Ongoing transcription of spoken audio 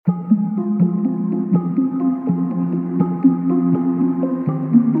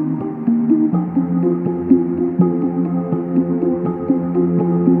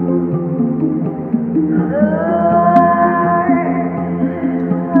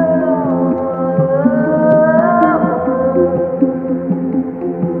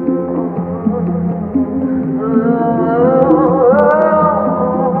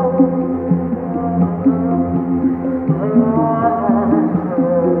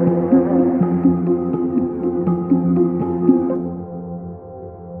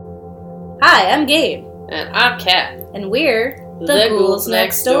Hi, I'm Gabe. And I'm Kat. And we're the Ghouls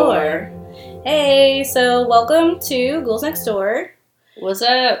Next Door. Hey, so welcome to Ghouls Next Door. What's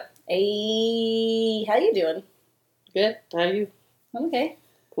up? Hey, how you doing? Good. How are you? I'm okay.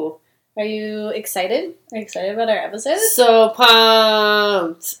 Cool. Are you excited? Are you excited about our episode? So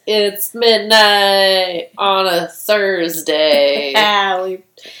pumped. It's midnight on a Thursday. we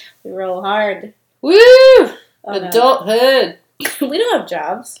roll hard. Woo! Oh, Adulthood. No. We don't have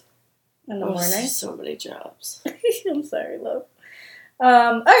jobs in the morning. So many jobs. I'm sorry, love.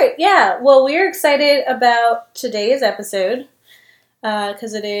 Alright, yeah. Well, we're excited about today's episode.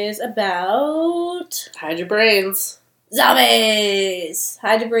 Because it is about... Hide your brains. Zombies!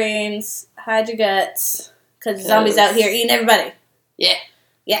 Hide your brains. Hide your guts. Because zombies out here eating everybody. Yeah.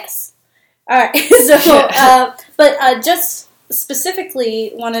 Yes. Alright, so, but just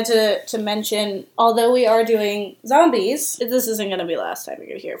specifically wanted to mention, although we are doing zombies, this isn't going to be the last time you're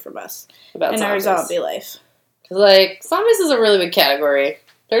going to hear from us About in zombies. our zombie life. Like, zombies is a really big category.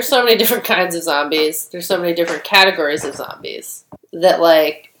 There's so many different kinds of zombies. There's so many different categories of zombies that,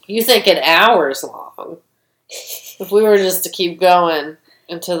 like, you think an hour's long. If we were just to keep going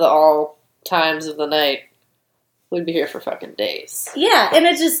into the all times of the night, we'd be here for fucking days. Yeah, and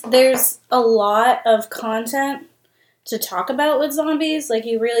it just, there's a lot of content to talk about with zombies. Like,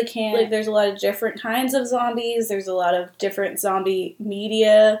 you really can't, like, there's a lot of different kinds of zombies. There's a lot of different zombie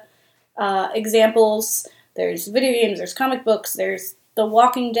media examples. There's video games, there's comic books, there's The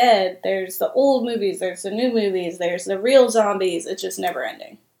Walking Dead, there's the old movies, there's the new movies, there's the real zombies. It's just never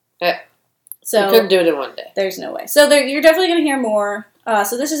ending. Yeah. So you couldn't do it in one day. There's no way. So you're definitely going to hear more.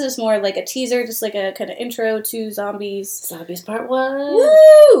 So this is just more like a teaser, just like a kind of intro to zombies. Zombies Part 1.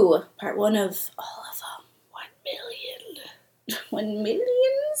 Woo! Part 1 of all of them. 1 million. 1 million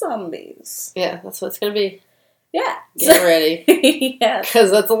zombies. Yeah, that's what it's going to be. Yeah. Get ready. Yeah.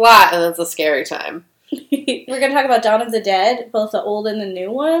 Because that's a lot, and that's a scary time. We're going to talk about Dawn of the Dead, both the old and the new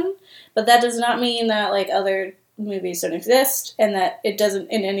one. But that does not mean that, like, other movies don't exist, and that it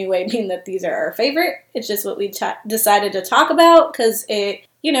doesn't in any way mean that these are our favorite. It's just what we decided to talk about, because it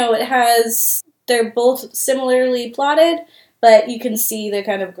has, they're both similarly plotted, but you can see the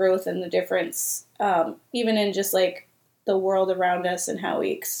kind of growth and the difference, even in just, like, the world around us and how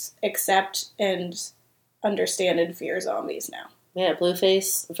we accept and understand and fear zombies now. Yeah,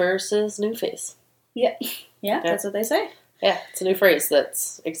 Blueface versus Newface. Yeah. Yeah, that's what they say. Yeah, it's a new phrase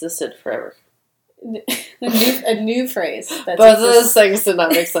that's existed forever. a new phrase. Both of those things did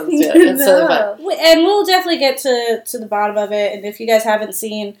not make sense yet. No. And we'll definitely get to the bottom of it. And if you guys haven't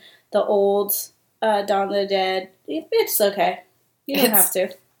seen the old Dawn of the Dead, it's okay. You don't have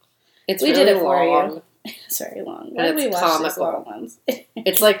to. We really did it for long. you. It's very long. And Why did we it's watch these comical. long ones?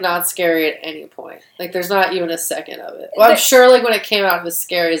 It's, like, not scary at any point. Like, there's not even a second of it. Well, I'm sure, like, when it came out, it was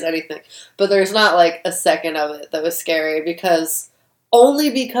scary as anything. But there's not, like, a second of it that was scary because... Only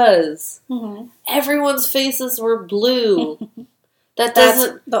because everyone's faces were blue. That's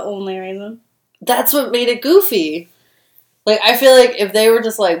the only reason. That's what made it goofy. Like, I feel like if they were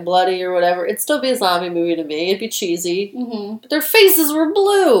just, like, bloody or whatever, it'd still be a zombie movie to me. It'd be cheesy. Mm-hmm. But their faces were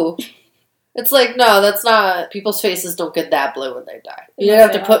blue. It's like, no, that's not... People's faces don't get that blue when they die. You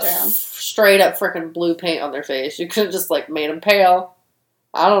have to put straight up freaking blue paint on their face. You could have just, like, made them pale.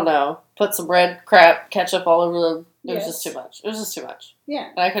 I don't know. Put some red crap, ketchup all over them. It was just too much. It was just too much. Yeah.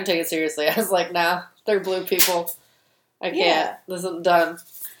 And I couldn't take it seriously. I was like, nah, they're blue people. I can't. Yeah. This isn't done.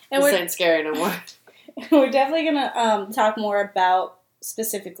 And this ain't scary no more. We're definitely going to talk more about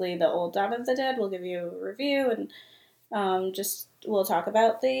specifically the old Dawn of the Dead. We'll give you a review and we'll talk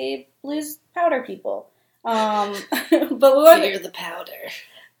about the blues powder people. But we want Fear the powder.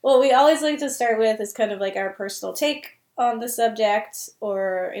 What we always like to start with is kind of like our personal take on the subject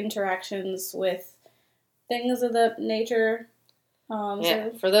or interactions with things of the nature.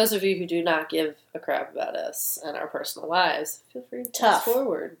 So for those of you who do not give a crap about us and our personal lives, feel free to fast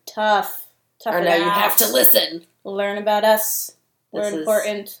forward. Tough. Or now you have to listen. Learn about us. We're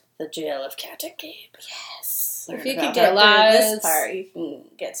important. The Jail of Cat and Gabe. Yes. Learn if you about can get our through lives. this part, you can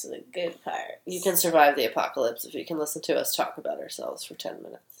get to the good part. You can survive the apocalypse if you can listen to us talk about ourselves for 10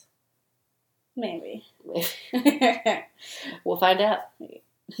 minutes. Maybe. We'll find out.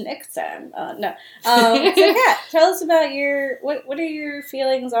 Next time. No. So, Kat, tell us about what are your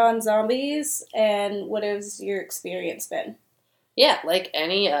feelings on zombies, and what has your experience been? Yeah, like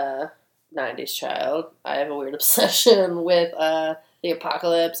any 90s child, I have a weird obsession with the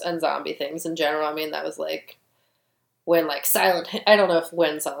apocalypse and zombie things in general. I mean, that was like when like I don't know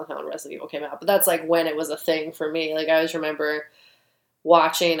when Silent Hill and Resident Evil came out, but that's like when it was a thing for me. Like I always remember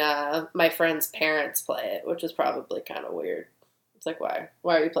watching my friend's parents play it, which was probably kind of weird. It's like, why?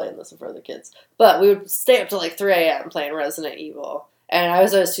 Why are you playing this in front of the kids? But we would stay up to like 3 a.m. playing Resident Evil. And I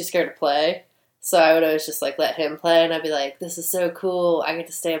was always too scared to play. So I would always just like let him play and I'd be like, this is so cool. I get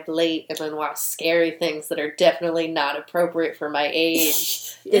to stay up late and then watch scary things that are definitely not appropriate for my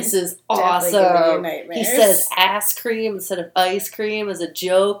age. This is awesome. He says ass cream instead of ice cream as a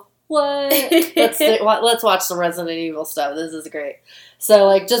joke. What? Let's watch some Resident Evil stuff. This is great. So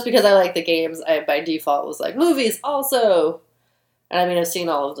like just because I like the games, I by default was like movies also. And I mean, I've seen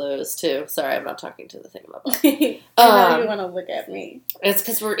all of those, too. Sorry, I'm not talking to the thing about that. I know you want to look at me. It's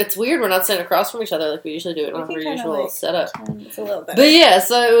because it's weird. We're not sitting across from each other like we usually do. We don't have our usual setup. It's a little better. But yeah,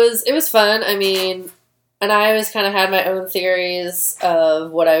 so it was fun. I mean, and I always kind of had my own theories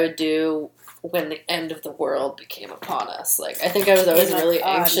of what I would do when the end of the world became upon us. Like, I think I was always a really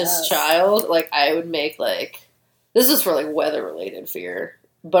anxious child. Like, I would make, like... This is for, like, weather-related fear.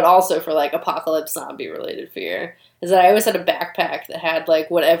 But also for, like, apocalypse zombie-related fear. Is that I always had a backpack that had, like,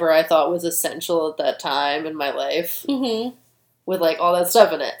 whatever I thought was essential at that time in my life. Mm-hmm. With, like, all that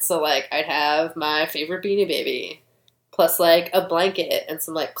stuff in it. So, like, I'd have my favorite Beanie Baby. Plus, like, a blanket and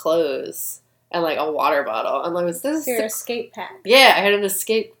some, like, clothes. And, like, a water bottle. And, like, this your escape pack. Yeah, I had an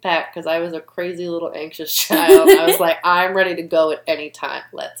escape pack because I was a crazy little anxious child. I was like, I'm ready to go at any time.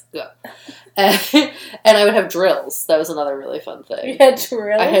 Let's go. And I would have drills. That was another really fun thing. You had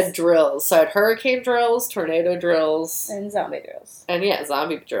drills? I had drills. So I had hurricane drills, tornado drills. And zombie drills. And yeah,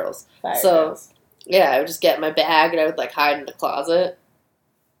 zombie drills. Fire drills. Yeah, I would just get my bag and I would like hide in the closet.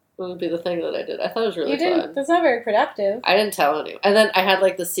 That would be the thing that I did. I thought it was really fun. That's not very productive. I didn't tell anyone. And then I had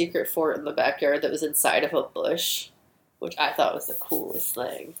like the secret fort in the backyard that was inside of a bush, which I thought was the coolest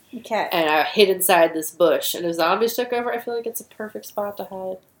thing. Okay. And I hid inside this bush. And if zombies took over, I feel like it's a perfect spot to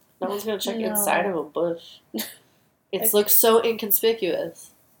hide. No one's going to check inside of a bush. It looks so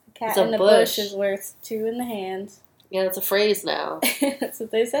inconspicuous. A cat in the bush is worth two in the hand. Yeah, it's a phrase now. That's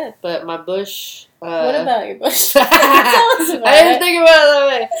what they said. But my bush... what about your bush? Tell us about I didn't think about it that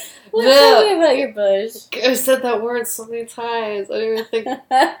way. Tell me about your bush. I said that word so many times. I didn't even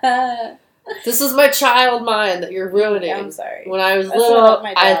think... This is my child mind that you're ruining. Yeah, I'm sorry. When I was little,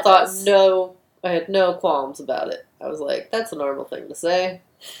 I thought I had no qualms about it. I was like, that's a normal thing to say.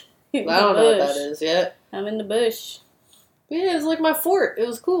 I don't know what that is yet. I'm in the bush. But yeah, it was like my fort. It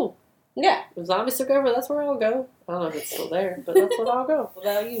was cool. Yeah. If zombies took over, that's where I'll go. I don't know if it's still there, but that's where I'll go. What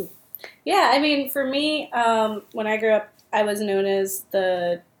about you? Yeah, I mean, for me, when I grew up, I was known as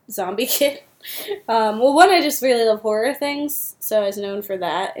the zombie kid. Well, one, I just really love horror things, so I was known for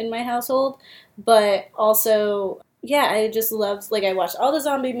that in my household. But also, yeah, I just loved, like, I watched all the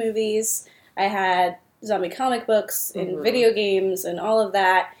zombie movies. I had zombie comic books and video games and all of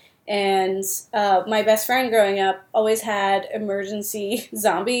that. And my best friend growing up always had emergency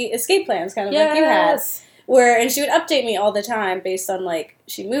zombie escape plans, kind of like you had. And she would update me all the time based on, like,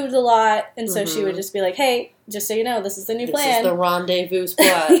 she moved a lot, and so she would just be like, hey, just so you know, this is the new plan. This is the rendezvous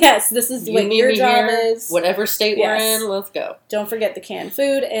spot. Yes, this is what your job is. Whatever state we're in, let's go. Don't forget the canned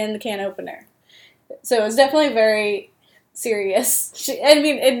food and the can opener. So it was definitely very serious.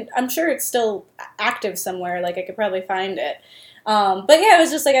 And I'm sure it's still active somewhere. Like, I could probably find it. But yeah, it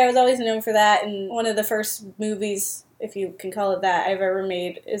was just like I was always known for that. And one of the first movies, if you can call it that, I've ever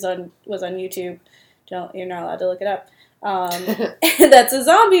made was on YouTube. You're not allowed to look it up. That's a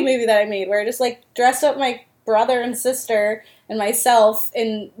zombie movie that I made where I just like dressed up my brother and sister and myself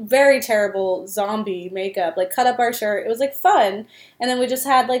in very terrible zombie makeup, like cut up our shirt. It was like fun, and then we just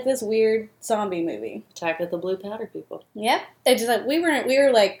had like this weird zombie movie. Attack of the Blue Powder People. Yep, it just like we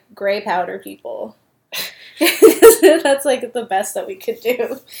were like gray powder people. That's like the best that we could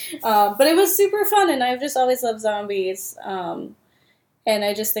do, but it was super fun, and I've just always loved zombies, and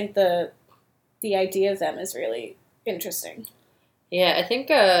I just think the idea of them is really interesting. Yeah, I think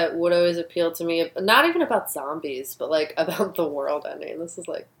what always appealed to me, not even about zombies, but like about the world ending. This is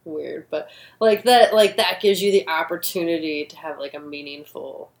like weird, but that gives you the opportunity to have like a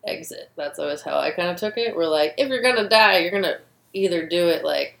meaningful exit. That's always how I kind of took it. Where like if you're gonna die, you're gonna either do it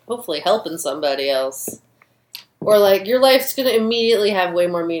like hopefully helping somebody else, or like your life's gonna immediately have way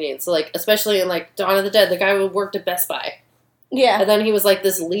more meaning. So like especially in like Dawn of the Dead, the guy who worked at Best Buy. Yeah, and then he was like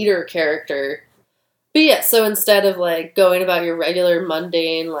this leader character. But yeah, so instead of, like, going about your regular,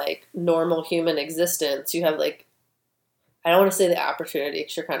 mundane, like, normal human existence, you have, like, I don't want to say the opportunity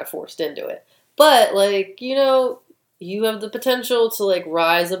because you're kind of forced into it. But, like, you know, you have the potential to, like,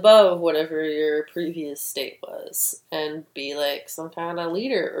 rise above whatever your previous state was and be, like, some kind of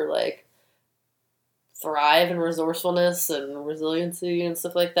leader or, like, thrive in resourcefulness and resiliency and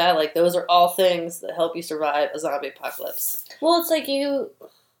stuff like that. Like, those are all things that help you survive a zombie apocalypse. Well, it's like you,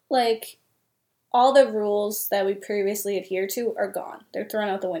 like... all the rules that we previously adhered to are gone. They're thrown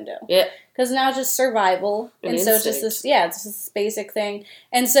out the window. Yeah. Because now it's just survival. An and so it's just this, yeah, it's just this basic thing.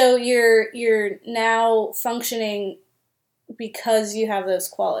 And so you're now functioning because you have those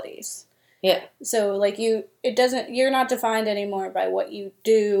qualities. Yeah. So, like, you're not defined anymore by what you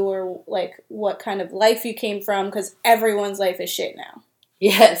do or, like, what kind of life you came from, because everyone's life is shit now.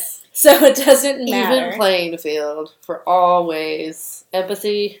 Yes. So it doesn't matter. Even playing field for always.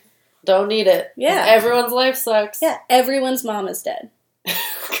 Empathy, don't need it. Yeah. Everyone's life sucks. Yeah, everyone's mom is dead.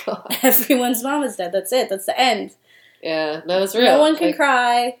 God. Everyone's mom is dead. That's it. That's the end. Yeah, no, it's real. No one can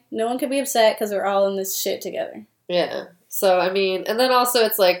cry. No one can be upset because we're all in this shit together. Yeah. So, I mean, and then also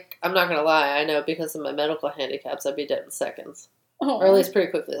it's like, I'm not going to lie, I know because of my medical handicaps, I'd be dead in seconds. Oh. Or at least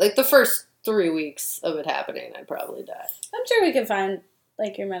pretty quickly. Like, the first 3 weeks of it happening, I'd probably die. I'm sure we can find,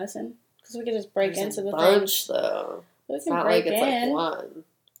 like, your medicine. Because we could just break There's into a the bunch, thing. though. We It's can not break like it's in. like one.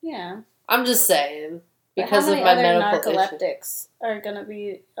 Yeah. I'm just saying. But Because how of many my other medical issue. narcoleptics are going to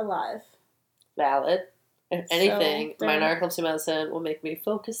be alive? Valid. If anything, So, my they're- narcolepsy medicine will make me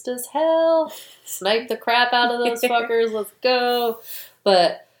focused as hell. Snipe the crap out of those fuckers. Let's go.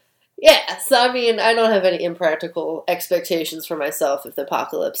 But, yeah. So, I mean, I don't have any impractical expectations for myself if the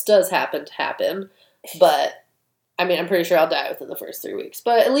apocalypse does happen to happen. But, I mean, I'm pretty sure I'll die within the first 3 weeks.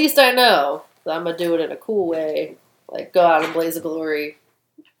 But at least I know that I'm going to do it in a cool way. Like, go out in blaze of glory.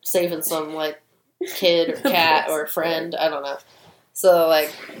 Saving some, like, kid or cat or friend. I don't know. So,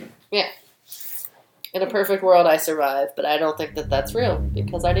 like, yeah. In a perfect world, I survive, but I don't think that that's real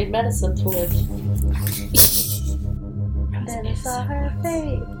because I need medicine to live. And then I saw her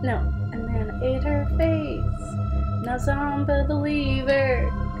face. No. And then I ate her face. No zombie believer.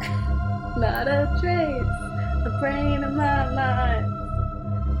 Not a trace. A brain in my mind.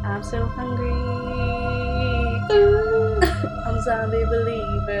 I'm so hungry. I'm a zombie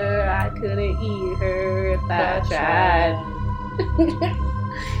believer. I couldn't eat her if I tried.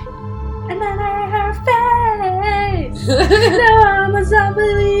 And then I ate her face. Now I'm a zombie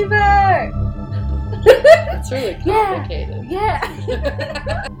believer. It's really Yeah. complicated.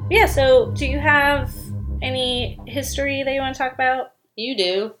 Yeah. Yeah, so do you have any history that you want to talk about? You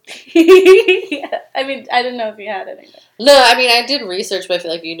do. Yeah. I mean, I didn't know if you had anything. No, I mean, I did research, but I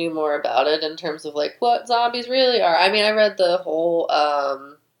feel like you knew more about it in terms of, like, what zombies really are. I mean, I read the whole,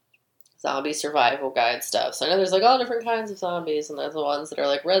 zombie survival guide stuff. So I know there's, like, all different kinds of zombies, and there's the ones that are,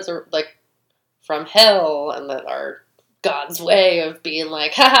 like, from hell, and that are God's way of being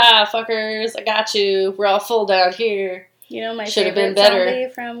like, haha, fuckers, I got you. We're all full down here. You know my Should've favorite been better. zombie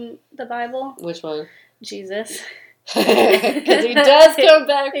from the Bible? Which one? Jesus. Because he does come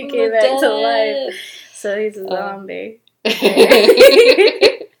back He from came the back to dead. life. So he's a zombie.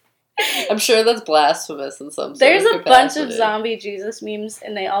 I'm sure that's blasphemous in some There's sort a of bunch capacity. of zombie Jesus memes,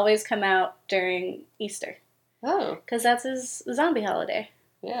 and they always come out during Easter. Oh, Because that's his zombie holiday.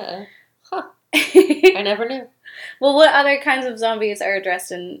 yeah. Huh. I never knew. Well, what other kinds of zombies are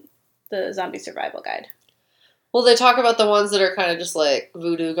addressed in the Zombie Survival Guide? Well, they talk about the ones that are kind of just like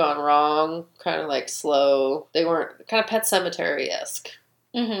voodoo gone wrong, kind of like slow. They weren't kind of Pet Cemetery-esque.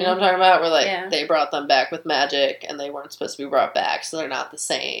 Mm-hmm. You know what I'm talking about? Where like Yeah. they brought them back with magic, and they weren't supposed to be brought back, so they're not the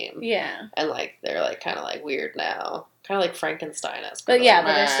same. Yeah. And like they're like kind of like weird now, kind of like Frankenstein-esque. But Like, yeah,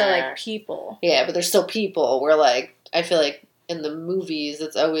 but they're still "Meh." like people. Yeah, but they're still people. Where like I feel like in the movies,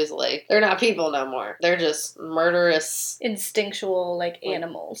 it's always like they're not people no more. They're just murderous. Instinctual, like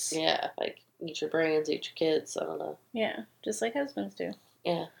animals. Yeah, like eat your brains, eat your kids. I don't know. Yeah. Just like husbands do.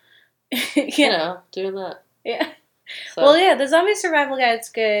 Yeah, Yeah. you know, doing that. Yeah. So, Well, yeah, the Zombie Survival Guide's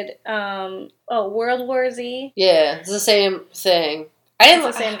good. World War Z. yeah, it's the same thing. I didn't.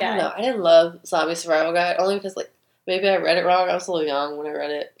 It's the same I don't guy. know. I didn't love Zombie Survival Guide only because like maybe I read it wrong. I was a little young when I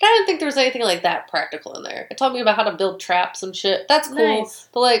read it. I didn't think there was anything like that practical in there. It taught me about how to build traps and shit. That's cool. Nice.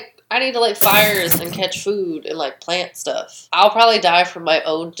 But like, I need to light fires and catch food and like plant stuff. I'll probably die from my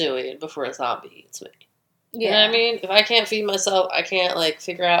own doing before a zombie eats me. Yeah. You know what I mean? If I can't feed myself, I can't like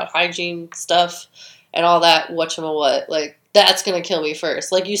figure out hygiene stuff and all that whatchamawhat. Like that's gonna kill me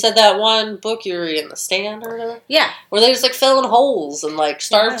first. Like you said that one book you were reading, The Stand or whatever, Yeah. where they just like fill in holes and like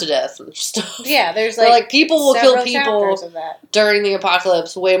starve Yeah. to death and stuff. Yeah, there's Where, like, like people will kill several people chapters of that. during the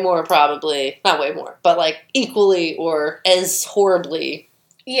apocalypse way more probably, not way more, but like equally or as horribly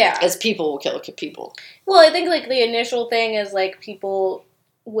Yeah. as people will kill people. Well, I think like the initial thing is like people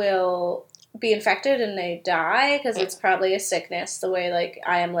will be infected and they die because it's probably a sickness, the way like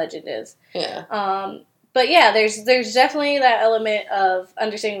I Am Legend is. Yeah. But yeah, there's definitely that element of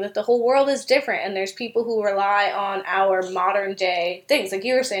understanding that the whole world is different, and there's people who rely on our modern day things, like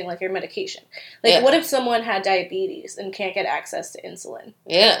you were saying, like your medication. Like, what if someone had diabetes and can't get access to insulin?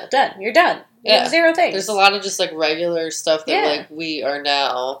 Yeah. Done. You're done. You have 0 things. There's a lot of just, like, regular stuff that, like, we are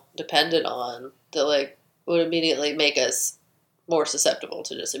now dependent on that, like, would immediately make us more susceptible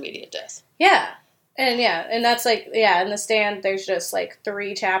to just immediate death. Yeah. And that's, like, in The Stand, there's just, like,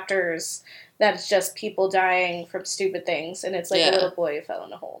 3 chapters that's just people dying from stupid things, and it's, like, a little boy who fell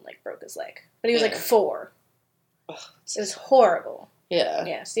in a hole and, like, broke his leg. But he was, like, 4. Ugh, it was horrible. Yeah.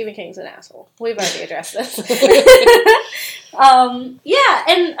 Yeah, Stephen King's an asshole. We've already addressed this.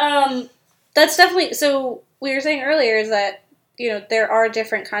 That's definitely... So, we were saying earlier is that, there are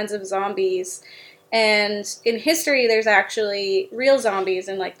different kinds of zombies, and in history, there's actually real zombies,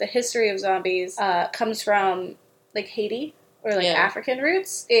 and, like, the history of zombies comes from, like, Haiti, or, like, African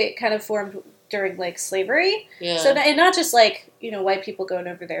roots. It kind of formed during, like, slavery. Yeah. So, and not just, like, white people going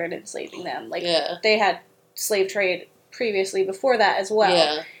over there and enslaving them. Like, they had slave trade previously before that as well.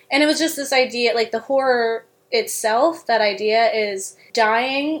 Yeah. And it was just this idea, like, the horror itself, that idea is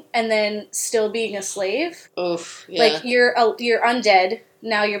dying and then still being a slave. Oof, yeah. Like, you're undead,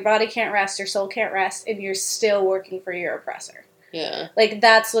 now your body can't rest, your soul can't rest, and you're still working for your oppressor. Yeah. Like,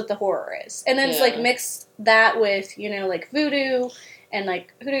 that's what the horror is. And then it's, like, mix that with, like, voodoo and,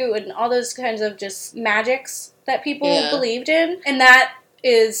 like, hoodoo and all those kinds of just magics that people believed in. And that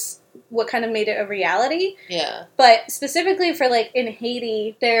is what kind of made it a reality. Yeah. But specifically for, like, in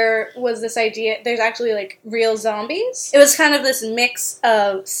Haiti, there was this idea, there's actually, like, real zombies. It was kind of this mix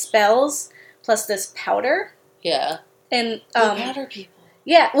of spells plus this powder. Yeah. And, powder people.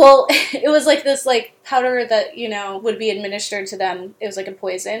 Yeah, well, it was, like, this, like, powder that, would be administered to them. It was, like, a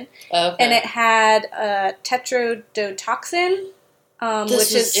poison. Okay. And it had tetrodotoxin,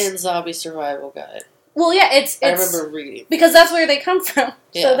 which is in Zombie Survival Guide. Well, yeah, it's... I remember reading. Because that's where they come from.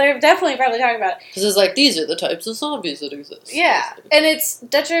 Yeah. So they're definitely probably talking about it. Because it's like, these are the types of zombies that exist. Yeah, and it's...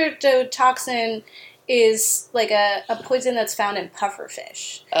 Tetrodotoxin is, like, a poison that's found in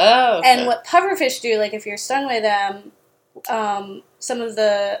pufferfish. Oh, okay. And what pufferfish do, like, if you're stung by them... some of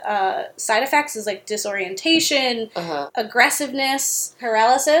the side effects is, like, disorientation, aggressiveness,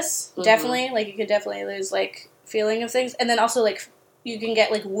 paralysis, definitely. Like, you can definitely lose, like, feeling of things. And then also, like, you can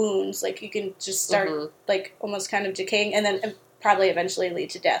get, like, wounds. Like, you can just start, like, almost kind of decaying and then probably eventually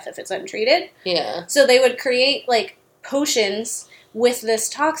lead to death if it's untreated. Yeah. So they would create, like, potions with this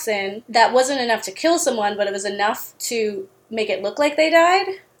toxin that wasn't enough to kill someone, but it was enough to make it look like they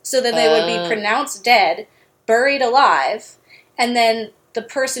died. So then they would be pronounced dead, buried alive, and then the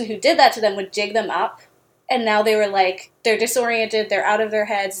person who did that to them would dig them up, and now they were, like, they're disoriented, they're out of their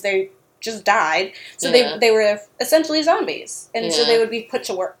heads, they just died. So they were essentially zombies, and so they would be put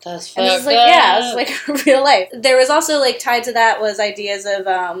to work. That's fucked and this is like, it's like real life. There was also, like, tied to that was ideas of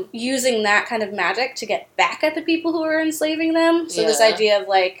using that kind of magic to get back at the people who were enslaving them. So this idea of,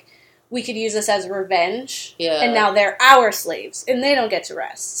 like, we could use this as revenge, and now they're our slaves, and they don't get to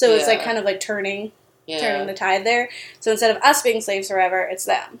rest. So it's, like, kind of, like, turning the tide there. So instead of us being slaves forever, it's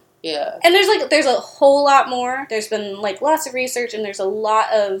them. Yeah. And there's a whole lot more. There's been, like, lots of research, and there's a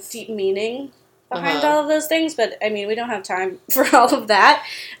lot of deep meaning behind all of those things. But, I mean, we don't have time for all of that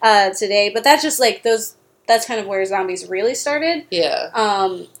today. But that's just, like, that's kind of where zombies really started. Yeah.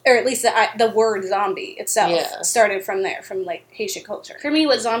 Or at least the word zombie itself started from there, from, like, Haitian culture. For me,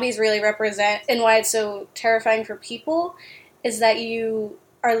 what zombies really represent and why it's so terrifying for people is that you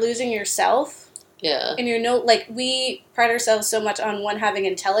are losing yourself. Yeah. And we pride ourselves so much on, one, having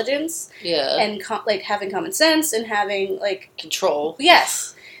intelligence. Yeah. And, like, having common sense and having, like... control.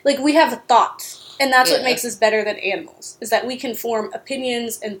 Yes. Like, we have a thought. And that's what makes us better than animals. Is that we can form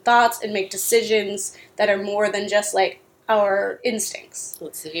opinions and thoughts and make decisions that are more than just, like, our instincts.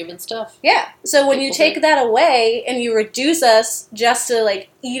 That's the human stuff. Yeah. So when you take that away and you reduce us just to, like,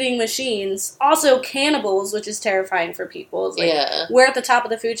 eating machines, also cannibals, which is terrifying for people. It's like, we're at the top of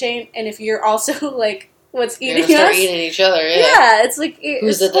the food chain, and if you're also, like, what's eating us... You're gonna start eating each other, Yeah, it's like,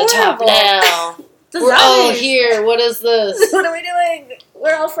 who's at the top now? We're all here. What is this? What are we doing?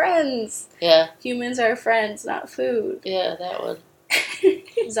 We're all friends. Yeah. Humans are friends, not food. Yeah, that one.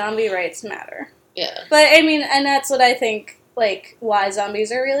 Zombie rights matter. Yeah. But, I mean, and that's what I think, like, why zombies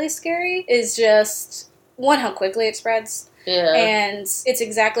are really scary, is just, one, how quickly it spreads. Yeah. And it's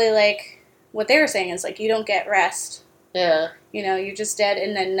exactly like what they were saying, is, like, you don't get rest. Yeah. You're just dead,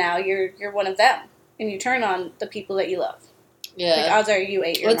 and then now you're one of them. And you turn on the people that you love. Yeah. Like, odds are you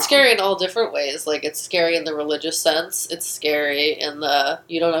ate your mom. It's scary in all different ways. Like, it's scary in the religious sense. It's scary in the,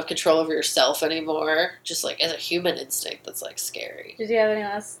 you don't have control over yourself anymore. Just, like, as a human instinct, that's, like, scary. Did you have any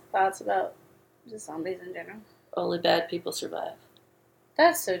last thoughts about Just zombies in general. Only bad people survive.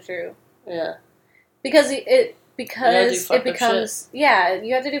 That's so true. Yeah. Because it becomes you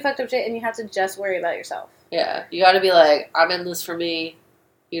have to do fucked up shit and you have to just worry about yourself. Yeah. You gotta be like, I'm in this for me.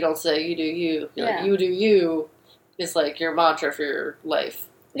 You don't say you do you. You're like, you do you is like your mantra for your life.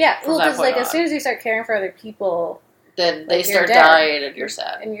 Yeah, well, because like as soon as you start caring for other people, then they start dying and you're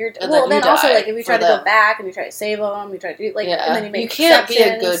sad. And you're then also like if you try to go back and you try to save them, you try to do and then you make can't be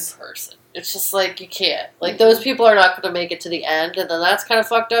a good person. It's just like you can't. Like those people are not going to make it to the end, and then that's kind of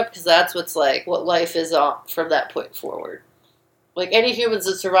fucked up because that's what's like what life is on from that point forward. Like any humans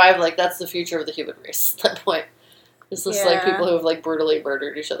that survive, like that's the future of the human race at that point. It's just like people who have like brutally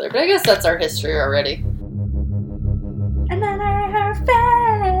murdered each other. But I guess that's our history already. And then her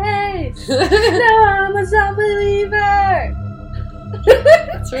face. Now I'm a zombie believer.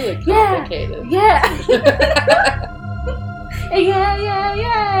 It's really complicated. Yeah.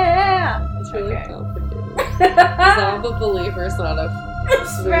 Yeah. It's really complicated. Zombie believer is not a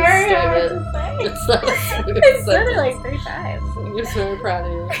smooth statement. It's not a smooth I said it like 3 times. I'm so very proud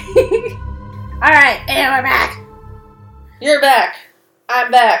of you. Alright, and we're back. You're back.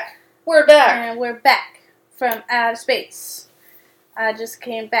 I'm back. We're back. And we're back from outer space. I just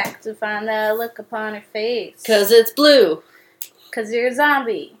came back to find that look upon her face. 'Cause it's blue. 'Cause you're a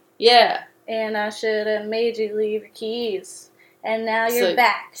zombie. Yeah. And I should have made you leave your keys. And now you're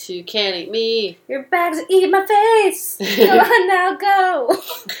back. So you can't eat me. You're back to eat my face. Go on now, go.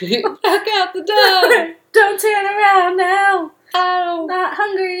 Back out the door. Don't turn around now. I'm not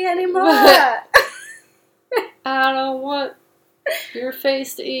hungry anymore. I don't want your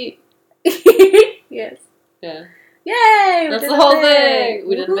face to eat. Yes. Yeah. Yay! That's the whole thing.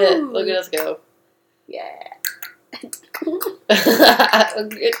 We did a bit. Look at us go. Yeah.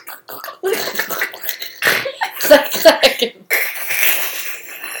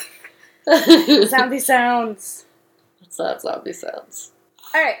 Zombie sounds. What's that zombie sounds?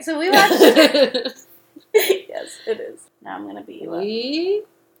 Alright, so we watched... Yes, it is. Now I'm gonna be... We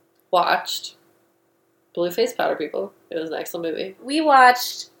watched Blueface Powder People. It was an excellent movie. We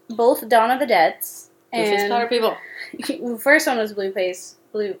watched both Dawn of the Deads and... Blueface Powder People. The first one was Blueface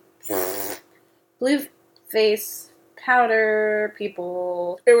Powder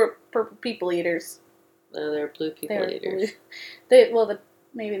People. They were purple people eaters. No, they were blue people eaters.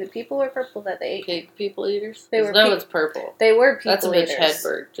 Maybe the people were purple that they ate. Pink people eaters? No, it's purple. They were people eaters. That's a Mitch eaters.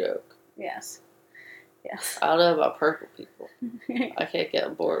 Hedberg joke. Yes. I don't know about purple people. I can't get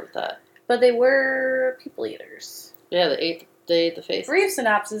on board with that. But they were people eaters. Yeah, they ate the face. Brief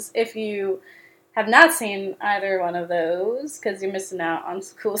synopsis, if you have not seen either one of those, because you're missing out on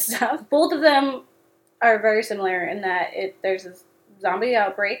some cool stuff. Both of them are very similar in that there's a zombie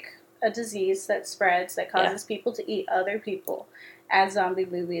outbreak, a disease that spreads that causes people to eat other people, as zombie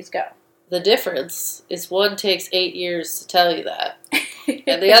movies go. The difference is one takes 8 years to tell you that.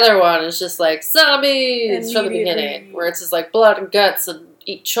 And the other one is just like zombies from the beginning, where it's just like blood and guts and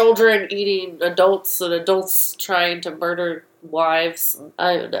children eating adults and adults trying to murder wives.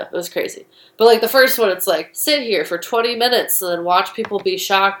 I don't know. It was crazy. But like the first one, it's like sit here for 20 minutes and then watch people be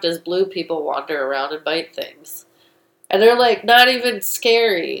shocked as blue people wander around and bite things. And they're like not even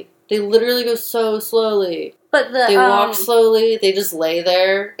scary. They literally go so slowly. But they walk slowly. They just lay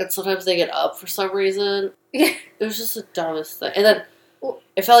there, and sometimes they get up for some reason. Yeah. It was just the dumbest thing. And then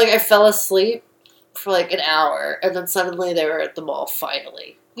it felt like I fell asleep for like an hour, and then suddenly they were at the mall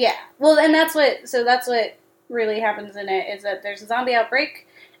finally. Yeah. Well, and that's what really happens in it, is that there's a zombie outbreak,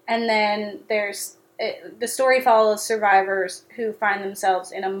 and then the story follows survivors who find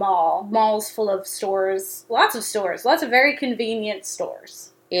themselves in a mall. Malls full of stores. Lots of very convenient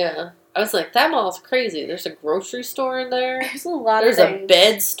stores. Yeah. I was like, that mall's crazy. There's a grocery store in there. There's a lot of things. There's a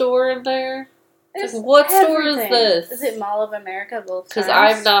bed store in there. Like, what store is this? Is it Mall of America both times?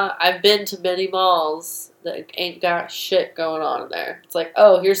 Because I've been to many malls that ain't got shit going on in there. It's like,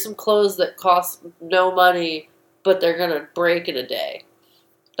 oh, here's some clothes that cost no money, but they're going to break in a day.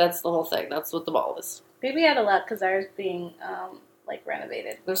 That's the whole thing. That's what the mall is. Maybe we had a lot because ours being,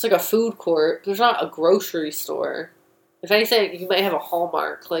 renovated. There's like a food court. There's not a grocery store. If anything, you might have a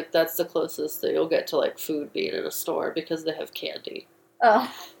Hallmark. Like, that's the closest that you'll get to, like, food being in a store because they have candy.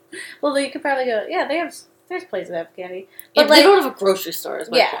 Oh. Well, you could probably go, there's places that have candy. But, they don't have a grocery store,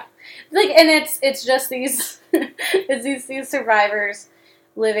 is my point. Like, and it's just these, these survivors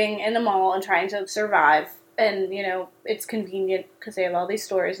living in the mall and trying to survive. And, it's convenient because they have all these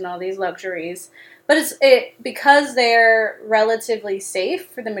stores and all these luxuries. But because they're relatively safe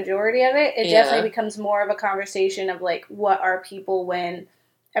for the majority of it, it definitely becomes more of a conversation of, like, what are people when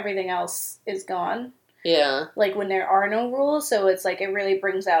everything else is gone? Yeah. Like, when there are no rules. So it's like, it really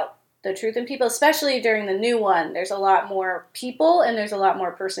brings out the truth in people, especially during the new one. There's a lot more people and there's a lot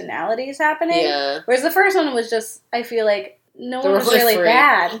more personalities happening. Yeah. Whereas the first one was just, I feel like, no There one were was only really 3.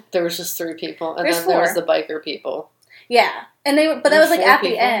 bad. There was just 3 people, and There's then there was 4. the biker people. Yeah. And but There that was were like 4 at the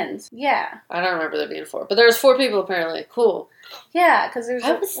people? end. Yeah. I don't remember there being 4, but there was 4 people apparently. Cool. Yeah, because there's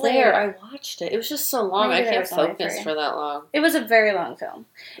I was there. I watched it. It was just so long. Maybe I there can't was only focus 3. for that long. It was a very long film.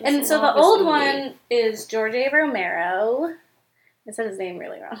 It was And the so the longest old movie. one is George A. Romero. I said his name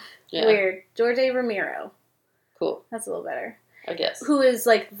really wrong. Yeah. Weird. George A. Romero. Cool. That's a little better. I guess. Who is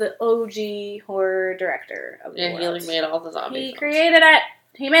like the OG horror director of the Yeah, he world. like made all the zombie He films. created it.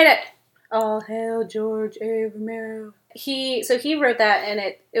 He made it. All hail George A. Romero. He wrote that, and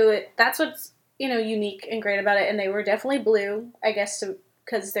it that's what's unique and great about it. And they were definitely blue, I guess,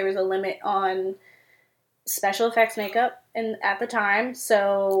 because there was a limit on special effects makeup and at the time,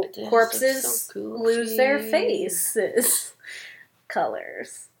 so It is, corpses it's so goofy. lose their faces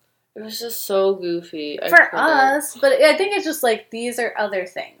colors. It was just so goofy. For us, but I think it's just like these are other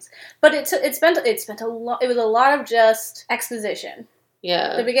things. But it spent a lot. It was a lot of just exposition.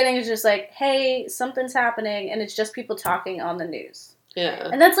 Yeah. The beginning is just like, hey, something's happening, and it's just people talking on the news, Yeah.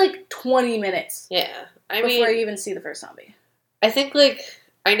 and that's like 20 minutes Yeah. I before mean, you even see the first zombie. I think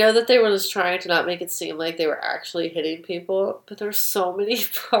I know that they were just trying to not make it seem like they were actually hitting people, but there's so many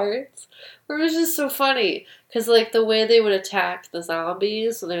parts where it was just so funny. Because, the way they would attack the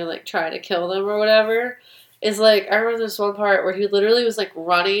zombies when they were, trying to kill them or whatever, is, I remember there's one part where he literally was,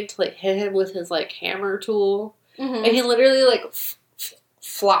 running to, hit him with his, hammer tool. Mm-hmm. And he literally,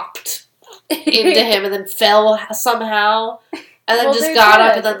 flopped into him and then fell somehow. And then just got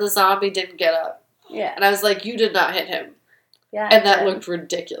up, and then the zombie didn't get up. Yeah. And I was like, you did not hit him. Yeah. And that looked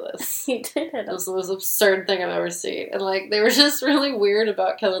ridiculous. He did hit It him. was the most absurd thing I've ever seen. And, they were just really weird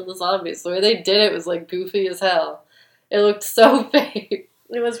about killing the zombies. The way they did it was, goofy as hell. It looked so fake.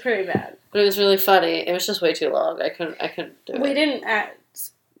 It was pretty bad. But it was really funny. It was just way too long. I couldn't do it. We didn't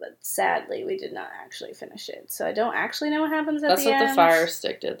but sadly, we did not actually finish it. So I don't actually know what happens at That's the end. what the fire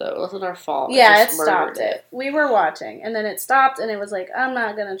stick did, though. It wasn't our fault. Yeah, it just stopped murdered it. We were watching, and then it stopped, and it was like, I'm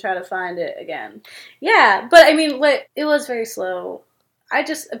not going to try to find it again. Yeah, but I mean, it was very slow. I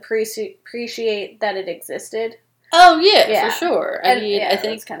just appreciate that it existed. Oh, yeah, Yeah. for sure. I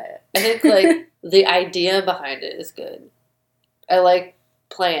think kind of it. I think, the idea behind it is good. I like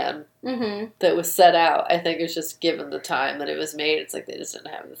plan Mm-hmm. that was set out. I think it's just given the time that it was made, it's like they just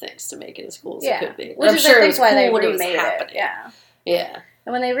didn't have the things to make it as cool as it could be. Which I'm is, sure I it think, was why cool they when it was remade it. happening. Yeah. Yeah.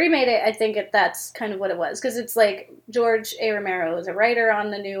 And when they remade it, I think that's kind of what it was. Because it's like George A. Romero is a writer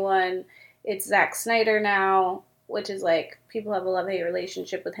on the new one. It's Zack Snyder now, which is like, people have a love-hate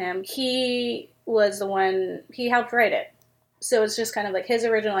relationship with him. He was the one, he helped write it. So it's just kind of like his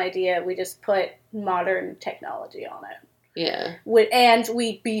original idea. We just put modern technology on it. Yeah. And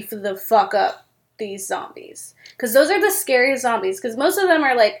we beef the fuck up these zombies. Because those are the scariest zombies. Because most of them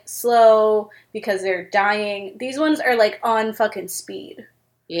are slow because they're dying. These ones are on fucking speed.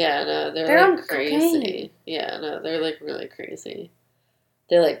 Yeah, no, They're they're on crazy. cocaine. Yeah, no, they're really crazy.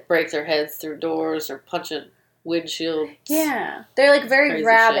 They break their heads through doors or punch at windshields. Yeah. They're very Crazy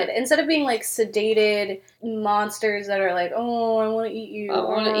rabid. shit. Instead of being sedated monsters that are oh, I want to eat you. I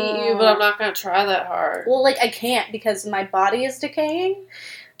want to eat you, but I'm not going to try that hard. Well, I can't because my body is decaying.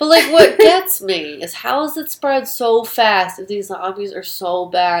 But what gets me is how is it spread so fast if these zombies are so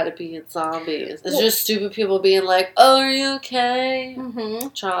bad at being zombies? It's just stupid people being oh, are you okay? Mm-hmm.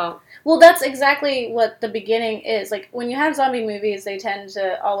 Chomp. Well, that's exactly what the beginning is. When you have zombie movies, they tend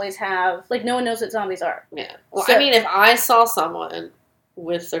to always have, no one knows what zombies are. Yeah. Well, So- I mean, if I saw someone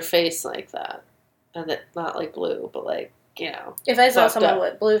with their face like that, and it not blue, but If I saw fucked someone up.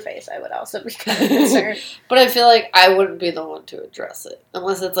 with blue face, I would also be kind of concerned. But I feel I wouldn't be the one to address it.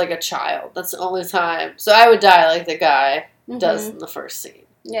 Unless it's a child. That's the only time. So I would die like the guy does Mhm. in the first scene.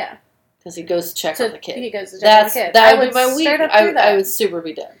 Yeah. Because he goes to check on the kid. He goes to check on the kid. That I would be my week. straight up do that. I would super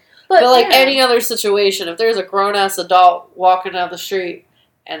be dead. But, But yeah. any other situation, if there's a grown-ass adult walking down the street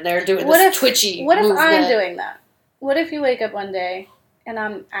and they're doing this twitchy What if movement. I'm doing that? What if you wake up one day and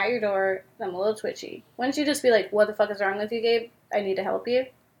I'm at your door and I'm a little twitchy? Wouldn't you just be what the fuck is wrong with you, Gabe? I need to help you.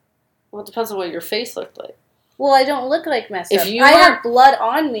 Well, it depends on what your face looked like. Well, I don't look messed If up. you I were- have blood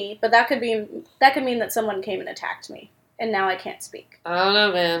on me, but that could mean that someone came and attacked me, and now I can't speak. I don't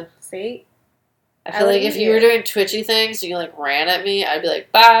know, man. See? I feel would if eat you were you. doing twitchy things and you ran at me, I'd be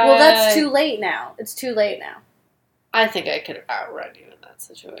bye. Well, that's too late now. It's too late now. I think I could outrun you in that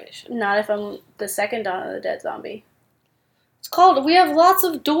situation. Not if I'm the second Dawn of the Dead zombie. It's called We Have Lots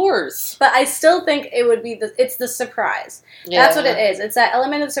of Doors. But I still think it would be it's the surprise. Yeah. That's what it is. It's that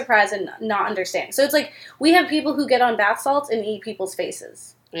element of surprise and not understanding. So it's like we have people who get on bath salts and eat people's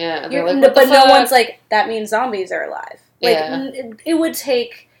faces. Yeah, but no one's like, that means zombies are alive. Like, it would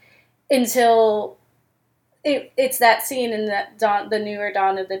take until it's that scene in the newer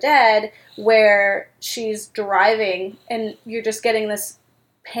Dawn of the Dead where she's driving and you're just getting this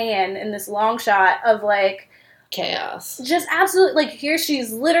pan and this long shot of like chaos. Just absolutely, like, here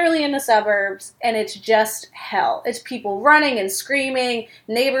she's literally in the suburbs and it's just hell. It's people running and screaming,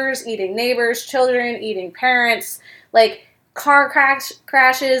 neighbors eating neighbors, children eating parents, like car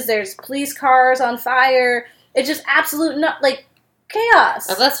crashes, there's police cars on fire. It's just absolute chaos.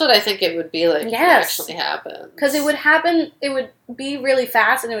 And that's what I think it would be like if it actually happened. Because it would happen, it would be really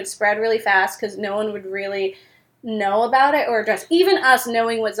fast and it would spread really fast because no one would really know about it or address. Even us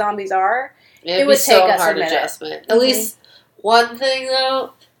knowing what zombies are, it would take us a minute. Adjustment. At least one thing,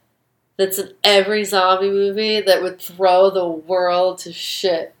 though, that's in every zombie movie that would throw the world to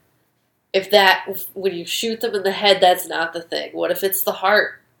shit. When you shoot them in the head, that's not the thing. What if it's the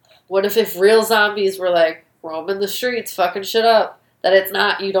heart? What if real zombies were like, roaming the streets, fucking shit up? That it's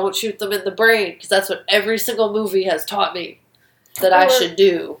not, you don't shoot them in the brain, because that's what every single movie has taught me that I should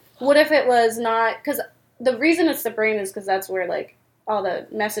do. What if it was not, because the reason it's the brain is because that's where, like, all the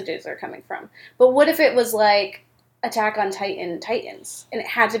messages are coming from. But what if it was, like, Attack on Titans, and it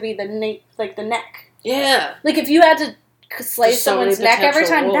had to be the neck? Yeah. Like, if you had to slice someone's neck every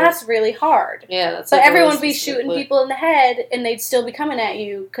time, that's really hard. Yeah, that's but everyone would be shooting people in the head, and they'd still be coming at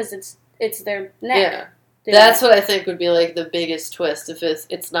you, because it's their neck. Yeah. That's what I think would be, like, the biggest twist, if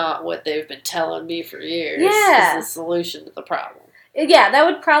it's not what they've been telling me for years. Yeah. Is the solution to the problem. Yeah, that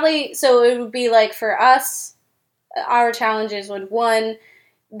would probably, so it would be, like, for us, our challenges would, one,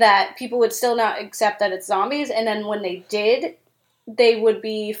 that people would still not accept that it's zombies, and then when they did, they would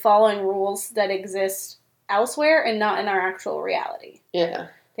be following rules that exist elsewhere and not in our actual reality. Yeah.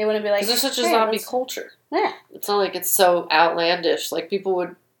 They wouldn't be like, because there's such a zombie culture. Yeah. It's not like it's so outlandish. Like, people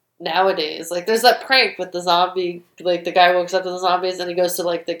would... Nowadays, like, there's that prank with the zombie, like, the guy wakes up to the zombies and he goes to,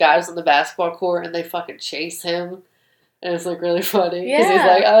 like, the guys on the basketball court and they fucking chase him. And it's, like, really funny. Because he's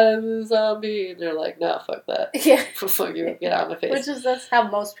like, I'm a zombie. And they're like, no, fuck that. Yeah. Fuck you, get out of my face. That's how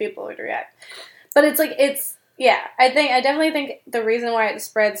most people would react. But it's, like, I definitely think the reason why it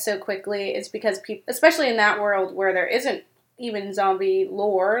spreads so quickly is because people, especially in that world where there isn't even zombie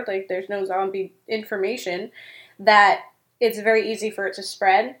lore, like, there's no zombie information, that it's very easy for it to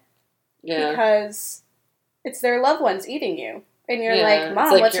spread. Yeah. Because it's their loved ones eating you. And you're like,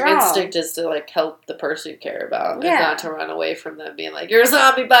 Mom, what's wrong? Your instinct is to, like, help the person you care about. And not to run away from them being like, you're a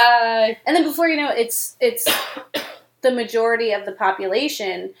zombie, bye! And then before you know it, it's the majority of the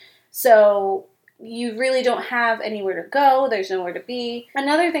population. So you really don't have anywhere to go. There's nowhere to be.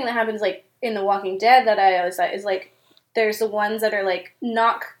 Another thing that happens, like, in The Walking Dead that I always thought is, like, there's the ones that are, like,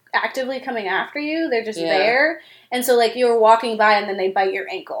 not actively coming after you. They're just there. And so, like, you're walking by and then they bite your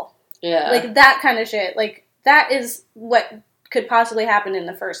ankle. Yeah. Like, that kind of shit. Like, that is what could possibly happen in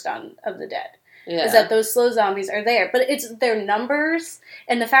the first Dawn of the Dead. Yeah. Is that those slow zombies are there. But it's their numbers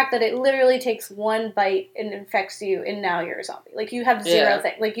and the fact that it literally takes one bite and infects you and now you're a zombie. Like, you have zero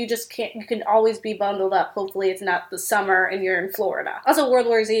thing. Like, you just can't, you can always be bundled up. Hopefully it's not the summer and you're in Florida. Also, World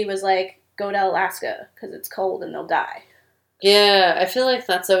War Z was like, go to Alaska because it's cold and they'll die. Yeah, I feel like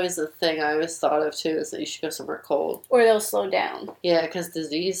that's always the thing I always thought of, too, is that you should go somewhere cold. Or they'll slow down. Yeah, because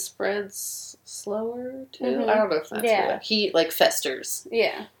disease spreads slower, too. Mm-hmm. I don't know if that's good. Heat, like, festers.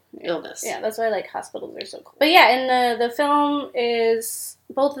 Yeah. Illness. Yeah, that's why, like, hospitals are so cool. But yeah, and the film is,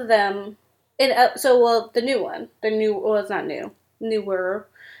 both of them, the new one. It's not new. Newer.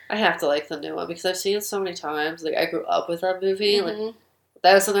 I have to like the new one, because I've seen it so many times. Like, I grew up with that movie. Mm-hmm. Like,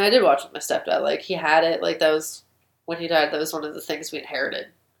 that was something I did watch with my stepdad. Like, he had it, like, that was... When he died, that was one of the things we inherited,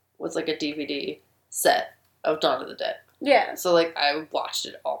 was, like, a DVD set of Dawn of the Dead. Yeah. So, like, I watched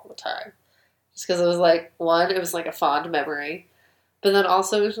it all the time. Just because it was, like, one, it was, like, a fond memory. But then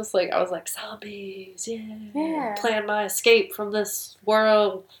also, it was just, like, I was like, zombies, yeah. Plan my escape from this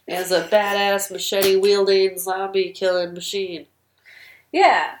world as a badass machete-wielding, zombie-killing machine.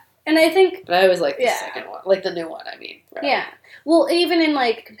 Yeah. And I think... But I always like the second one. Like, the new one, I mean. Right? Yeah. Well, even in,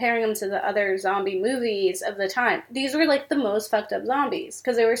 like, comparing them to the other zombie movies of the time, these were, like, the most fucked up zombies.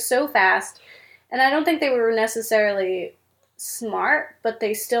 Because they were so fast. And I don't think they were necessarily smart, but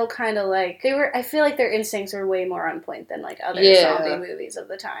they still kind of, like... I feel like their instincts were way more on point than, like, other zombie movies of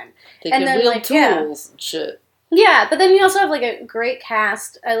the time. They can wield tools and shit. Yeah, but then you also have, like, a great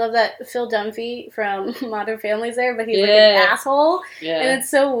cast. I love that Phil Dunphy from Modern Family's there, but he's, like, an asshole. Yeah. And it's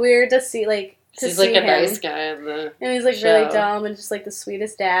so weird to see, like... to he's see like a him. nice guy in the And he's like show. really dumb and just like the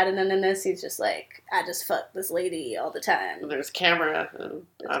sweetest dad. And then in this, he's just like, I just fuck this lady all the time. And there's camera. And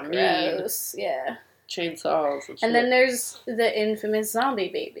It's I'm mean. gross. Yeah. Chainsaws and shit. And then there's the infamous zombie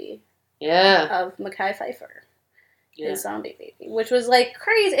baby yeah. of Mekhi Phifer. Yeah. His zombie baby, which was like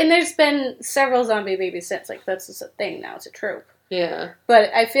crazy. And there's been several zombie babies since. Like that's just a thing now. It's a trope. Yeah.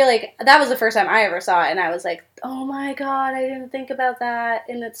 But I feel like that was the first time I ever saw it, and I was like, oh my god, I didn't think about that,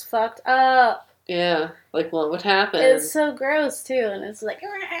 and it's fucked up. Yeah. Like, what would happen? It's so gross too, and it's like,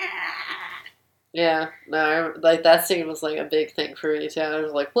 yeah. No, like, that scene was, like, a big thing for me, too. I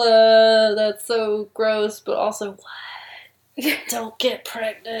was like, whoa, that's so gross, but also, what? Don't get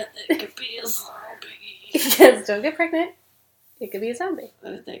pregnant. It could be a zombie. Yes, don't get pregnant. It could be a zombie.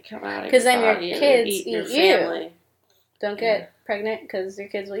 If they come out of Because then your body and kids eat eat your you. family. Don't get pregnant because your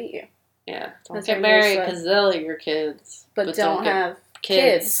kids will eat you. Yeah. Don't That's get what married makes because they'll eat your kids. But don't get have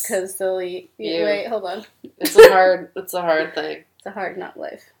kids because they'll eat you. You. Wait, hold on. It's a hard thing. It's a hard not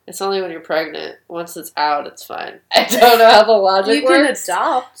life. It's only when you're pregnant. Once it's out, it's fine. I don't know how the logic You works. can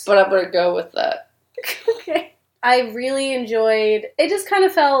adopt. But I'm going to go with that. Okay. I really enjoyed, it just kind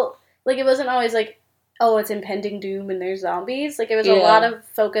of felt like it wasn't always like, oh, it's impending doom and there's zombies. Like, it was a lot of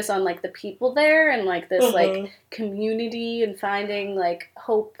focus on, like, the people there and, like, this, like, community and finding, like,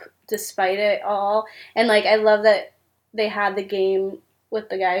 hope despite it all. And, like, I love that they had the game with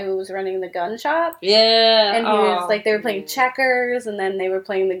the guy who was running the gun shop. Yeah. And he was, like, they were playing checkers, and then they were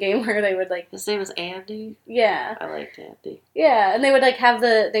playing the game where they would, like... His name was Andy? Yeah. I liked Andy. Yeah, and they would, like,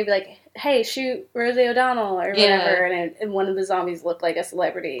 they'd be like, hey, shoot Rosie O'Donnell, or whatever, and one of the zombies looked like a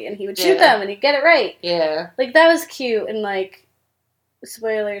celebrity, and he would shoot them, and he'd get it right. Yeah. Like, that was cute, and, like,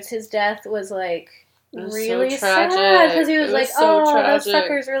 spoilers, his death was, like, really so tragic. sad, because he was like, so those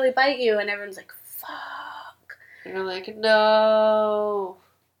tragic. fuckers really bite you, and everyone's like, fuck. And you're like, no,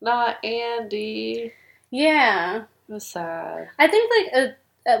 not Andy. Yeah. It was sad. I think,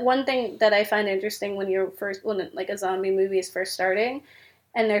 like, one thing that I find interesting when like, a zombie movie is first starting,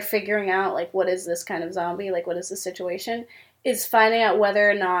 and they're figuring out, like, what is this kind of zombie, like, what is the situation, is finding out whether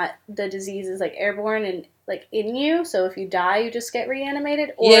or not the disease is, like, airborne and, like, in you, so if you die, you just get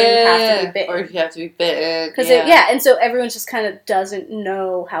reanimated, or you have to be bitten. Or you have to be bitten. And so everyone just kind of doesn't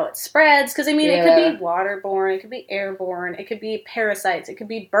know how it spreads, because, I mean, it could be waterborne, it could be airborne, it could be parasites, it could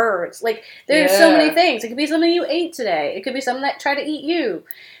be birds, like, there's so many things. It could be something you ate today, it could be something that tried to eat you.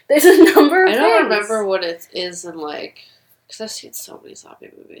 There's a number of things. I don't remember what it is in, like, because I've seen so many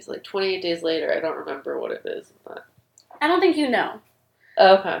zombie movies. Like, 28 Days Later, I don't remember what it is. But... I don't think you know.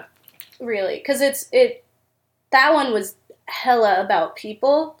 Okay. Really. Because that one was hella about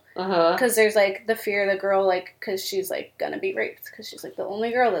people. Uh-huh. Because there's, like, the fear of the girl, like, because she's, like, gonna be raped. Because she's, like, the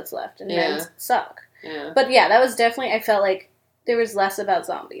only girl that's left. And men suck. Yeah. But, yeah, that was definitely, I felt like there was less about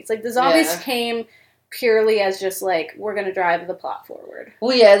zombies. Like, the zombies came purely as just, like, we're gonna drive the plot forward.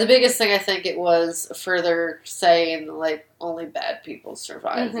 Well, yeah, the biggest thing I think it was further saying, like, only bad people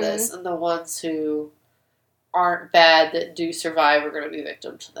survive this, and the ones who aren't bad that do survive are going to be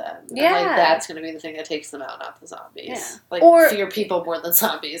victim to them. Yeah. And, like, that's going to be the thing that takes them out, not the zombies. Yeah. Like, fear people more than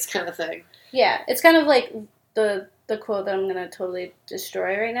zombies kind of thing. Yeah, it's kind of like the quote that I'm going to totally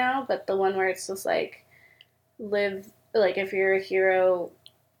destroy right now, but the one where it's just, like, live, like, if you're a hero,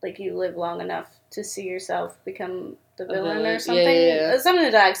 like, you live long enough to see yourself become the villain or something. Yeah. Something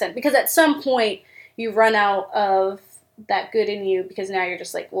to that extent. Because at some point, you run out of that good in you, because now you're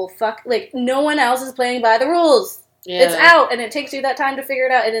just like, well, fuck, like, no one else is playing by the rules. Yeah. It's out, and it takes you that time to figure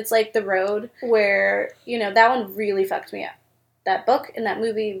it out, and it's like The Road, where, you know, that one really fucked me up. That book and that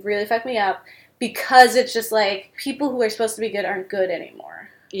movie really fucked me up, because it's just like, people who are supposed to be good aren't good anymore.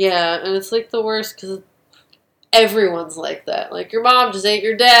 Yeah, and it's, like, the worst, because everyone's like that. Like, your mom just ate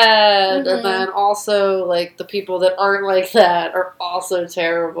your dad, and then also, like, the people that aren't like that are also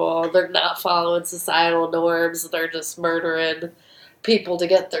terrible. They're not following societal norms. They're just murdering people to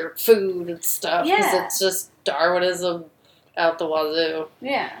get their food and stuff. Because it's just Darwinism out the wazoo.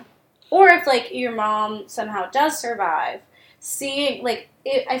 Yeah. Or if, like, your mom somehow does survive, seeing, like,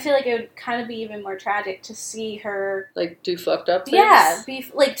 I feel like it would kind of be even more tragic to see her... Like, do fucked up things? Yeah,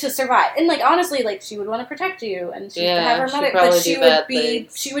 like, to survive. And, like, honestly, like, she would want to protect you, and she'd have her mother, but she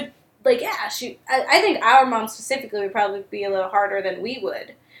would, like, yeah, I think our mom specifically would probably be a little harder than we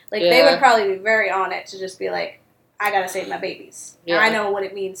would. Like, they would probably be very on it to just be like, I gotta save my babies. Yeah. I know what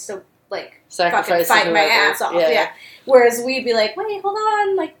it means to, like, fucking fight my ass off. Yeah. Whereas we'd be like, wait, hold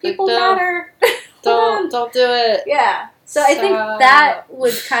on, like, people matter. Don't do it. Yeah. So I think that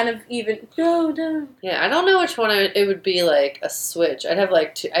would kind of even... No. Yeah, I don't know which one it would be, like, a switch. I'd have,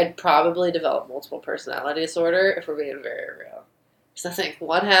 like, I'd probably develop multiple personality disorder, if we're being very real. Because I think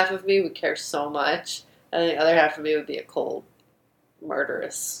one half of me would care so much, and the other half of me would be a cold,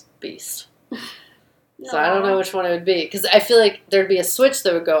 murderous beast. So I don't know which one it would be. Because I feel like there'd be a switch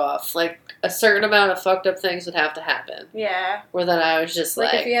that would go off. Like, a certain amount of fucked up things would have to happen. Yeah. Where then I was just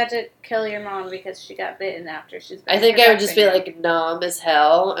like if you had to kill your mom because she got bitten after she's been I think I would just be, like, numb as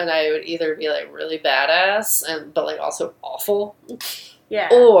hell, and I would either be, like, really badass, but, like, also awful. Yeah.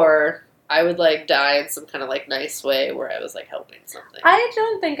 Or I would, like, die in some kind of, like, nice way where I was, like, helping something. I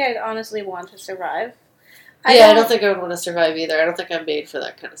don't think I'd honestly want to survive. I don't think I would want to survive either. I don't think I'm made for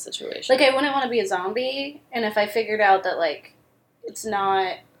that kind of situation. Like, I wouldn't want to be a zombie, and if I figured out that, like, it's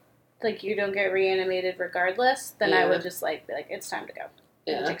not, like, you don't get reanimated regardless, then I would just, like, be like, it's time to go.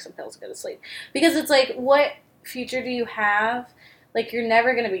 Yeah. Take some pills, go to sleep. Because it's like, what future do you have? Like, you're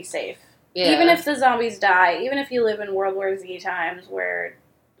never going to be safe. Yeah. Even if the zombies die, even if you live in World War Z times where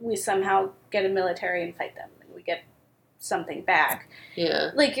we somehow get a military and fight them, and we get something back.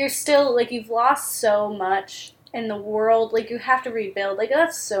 Yeah. Like, you're still, like, you've lost so much in the world. Like, you have to rebuild. Like,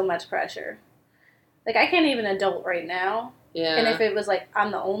 that's so much pressure. Like, I can't even adult right now. Yeah. And if it was, like,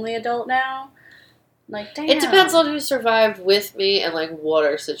 I'm the only adult now, like, damn. It depends on who survived with me and, like, what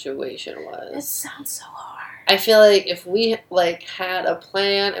our situation was. It sounds so hard. I feel like if we, like, had a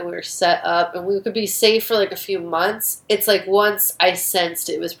plan and we were set up and we could be safe for, like, a few months, it's like once I sensed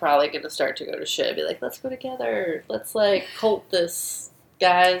it was probably going to start to go to shit, I'd be like, let's go together. Let's, like, cult this,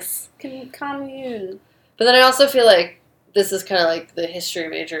 guys. Commune. But then I also feel like this is kind of, like, the history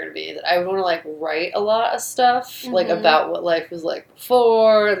major in me, that I would want to, like, write a lot of stuff, like, about what life was like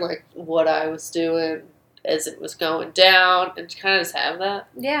before and, like, what I was doing as it was going down, and to kind of just have that.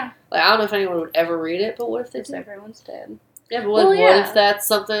 Yeah. Like, I don't know if anyone would ever read it, but what if they did? Everyone's dead. Yeah, but what if that's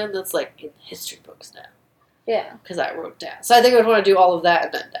something that's, like, in history books now? Yeah. Because I wrote down. So I think I would want to do all of that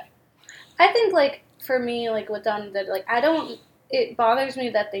and then die. I think, like, for me, like, with Dawn of the Dead, like, it bothers me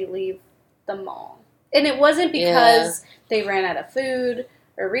that they leave the mall. And it wasn't because they ran out of food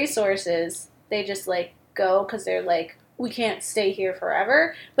or resources. They just, like, go because they're like, we can't stay here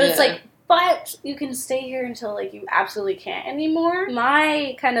forever. But it's like, but you can stay here until, like, you absolutely can't anymore.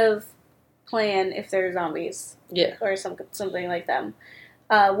 My kind of plan, if they're zombies or something like them,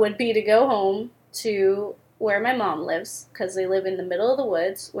 would be to go home to where my mom lives, because they live in the middle of the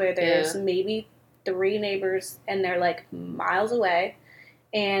woods where there's maybe 3 neighbors and they're, like, miles away.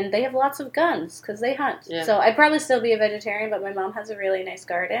 And they have lots of guns because they hunt. Yeah. So I'd probably still be a vegetarian, but my mom has a really nice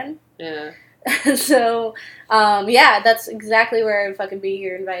garden. Yeah. So, that's exactly where I would fucking be.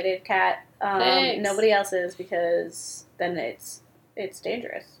 You're invited, Kat. Nobody else is, because then it's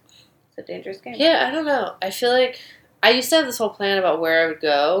dangerous. It's a dangerous game. Yeah, I don't know. I feel like I used to have this whole plan about where I would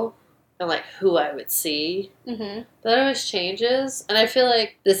go and, like, who I would see. Mm-hmm. But that always changes. And I feel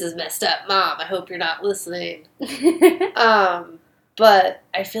like this is messed up, Mom. I hope you're not listening. But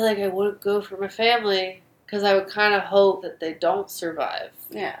I feel like I wouldn't go for my family because I would kind of hope that they don't survive.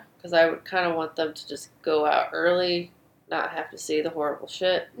 Yeah. Because I would kind of want them to just go out early, not have to see the horrible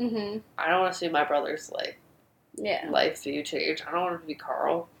shit. Mm-hmm. I don't want to see my brother's, like, life view change. I don't want it to be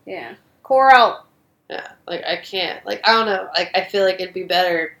Carl. Yeah. Coral. Yeah. Like, I can't. Like, I don't know. Like, I feel like it'd be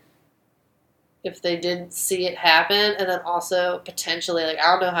better if they didn't see it happen, and then also potentially, like,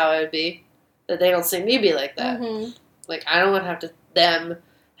 I don't know how it would be that they don't see me be like that. Mm-hmm. Like, I don't want to have them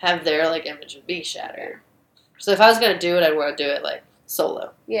have their, like, image of me shattered. So if I was going to do it, I'd want to do it, like,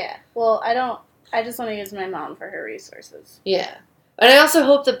 solo. Yeah. Well, I just want to use my mom for her resources. Yeah. And I also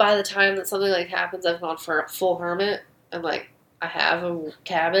hope that by the time that something, like, happens, I've gone for a full hermit, and, like, I have a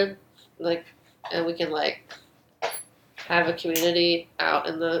cabin, like, and we can, like, have a community out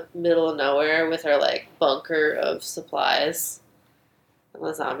in the middle of nowhere with our, like, bunker of supplies. And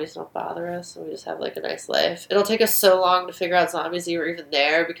the zombies don't bother us, and we just have, like, a nice life. It'll take us so long to figure out zombies that were even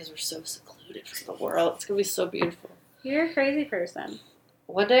there because we're so secluded from the world. It's going to be so beautiful. You're a crazy person.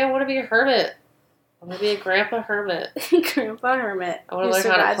 One day I want to be a hermit. I want to be a grandpa hermit. Grandpa hermit. I want to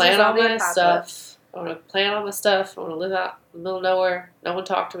learn how to plan all my stuff. I want to plan all my stuff. I want to live out in the middle of nowhere. No one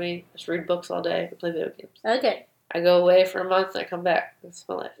talk to me. Just read books all day and play video games. Okay. I go away for a month and I come back. That's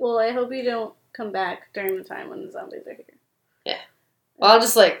my life. Well, I hope you don't come back during the time when the zombies are here. Yeah. Well,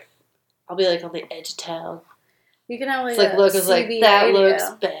 I'll be, like, on the edge of town. You can have, like, look, it's like, that radio. Looks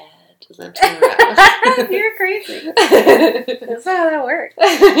bad. And then turn around. You're crazy. That's not how that works.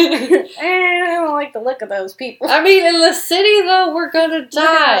 I don't like the look of those people. I mean, in the city, though, we're gonna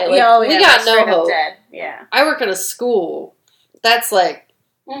die. We got no hope. Dead. Yeah. I work in a school. That's, like,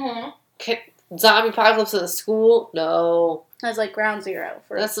 zombie apocalypse in a school? No. That's, like, ground zero.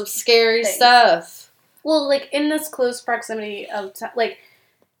 That's some scary stuff. Well, like, in this close proximity of time, like,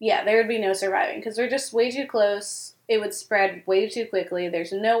 yeah, there would be no surviving, because we're just way too close. it would spread way too quickly.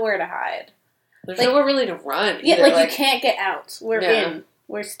 There's nowhere to hide. There's like, nowhere really to run. Yeah, either. like you can't get out. We're in.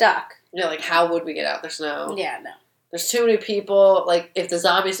 We're stuck. Yeah, like how would we get out? There's no. Yeah, no. There's too many people. Like if the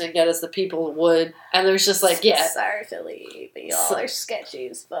zombies didn't get us, the people would. And there's just like Sorry, Philly, but y'all are sketchy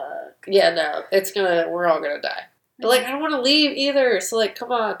as fuck. Yeah, no, we're all gonna die. But like I don't want to leave either. So like,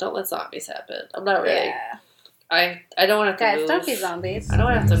 come on, don't let zombies happen. I'm not ready. Yeah. I don't want to have to Guys, move. don't be zombies. I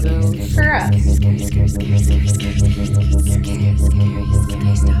don't have to move. For us.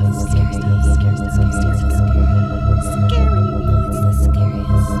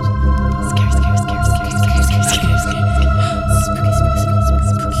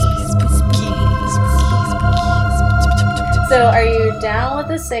 So, are you down with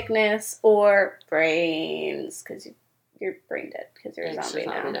the sickness or brains? Because you're brain dead because you're a zombie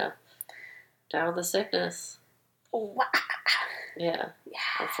now. Down with the sickness. Wow. Yeah.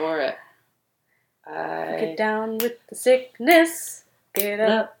 I'm for it. Get down with the sickness. Get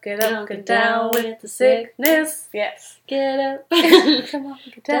up, get down with the sickness. Yes. Get up. Come on,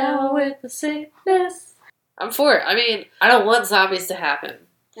 get down with the sickness. I'm for it. I mean, I don't want zombies to happen.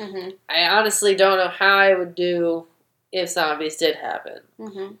 Mm-hmm. I honestly don't know how I would do if zombies did happen.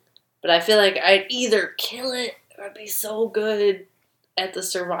 Mm-hmm. But I feel like I'd either kill it or I'd be so good at the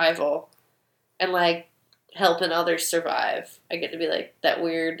survival and like helping others survive. I get to be like that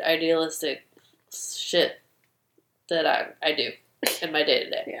weird idealistic shit that I do in my day to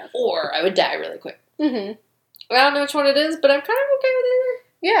day. Yeah. Or I would die really quick. Mm-hmm. I don't know which one it is, but I'm kind of okay with either.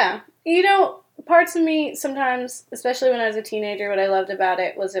 Yeah. You know, parts of me sometimes, especially when I was a teenager, what I loved about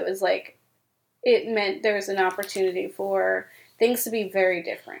it was like, it meant there was an opportunity for things to be very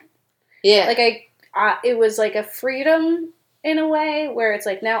different. Yeah. Like, it was like a freedom in a way where it's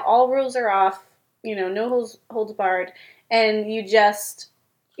like now all rules are off, you know, no holds barred, and you're just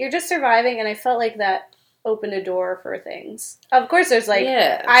surviving, and I felt like that opened a door for things. Of course, there's like,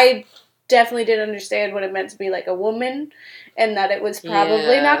 I definitely did understand what it meant to be like a woman, and that it was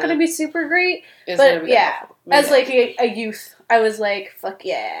probably not going to be super great, but yeah, as like a youth, I was like, fuck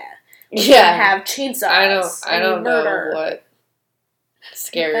yeah. Yeah, have chainsaws. I don't murder. know what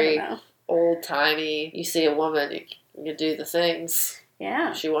scary, old timey. You see a woman, you do the things.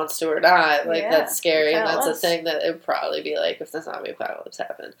 Yeah, she wants to or not. Like that's scary, and that's a thing that it would probably be like if the zombie apocalypse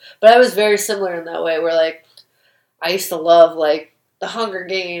happened. But I was very similar in that way, where like I used to love like the Hunger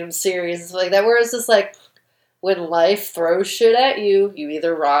Games series and stuff like that. Where it's just like when life throws shit at you, you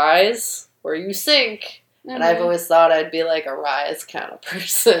either rise or you sink. Mm-hmm. And I've always thought I'd be, like, a rise kind of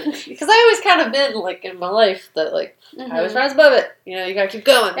person. Because I always kind of been, like, in my life that, like, I always rise above it. You know, you gotta keep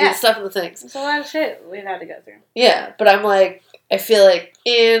going, do the stuff and the things. It's a lot of shit we've had to go through. Yeah, but I'm, like, I feel like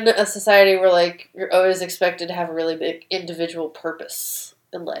in a society where, like, you're always expected to have a really big individual purpose.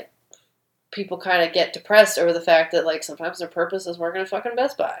 And, like, people kind of get depressed over the fact that, like, sometimes their purpose is working at fucking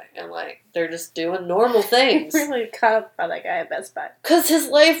Best Buy. And, like, they're just doing normal things. Really caught up by that guy at Best Buy. Because his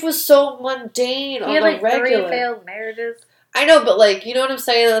life was so mundane on the regular. He had, like, 3 failed marriages. I know, but, like, you know what I'm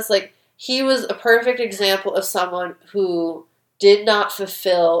saying? That's, like, he was a perfect example of someone who did not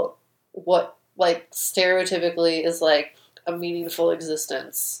fulfill what, like, stereotypically is, like, a meaningful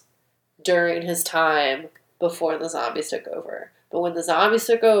existence during his time before the zombies took over. But when the zombies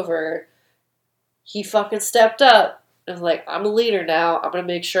took over, he fucking stepped up and was like, I'm a leader now. I'm going to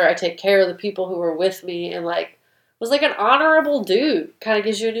make sure I take care of the people who were with me. And, like, was like an honorable dude. Kind of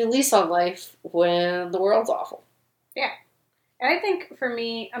gives you a new lease on life when the world's awful. Yeah. And I think, for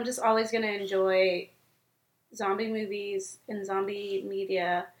me, I'm just always going to enjoy zombie movies and zombie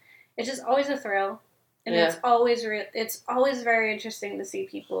media. It's just always a thrill. And it's always very interesting to see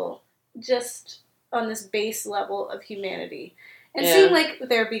people just on this base level of humanity. And seeing, like,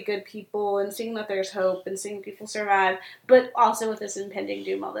 there be good people, and seeing that there's hope, and seeing people survive, but also with this impending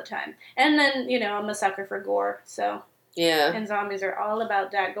doom all the time. And then, you know, I'm a sucker for gore, so. Yeah. And zombies are all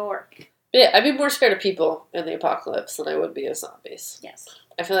about that gore. Yeah, I'd be more scared of people in the apocalypse than I would be of zombies. Yes.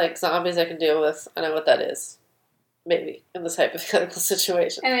 I feel like zombies I can deal with. I know what that is. Maybe. In this hypothetical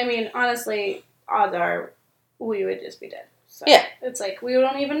situation. And I mean, honestly, odds are we would just be dead. So yeah. It's like, we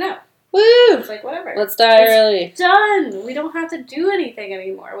don't even know. Woo! It's like, whatever. Let's die early. Done! We don't have to do anything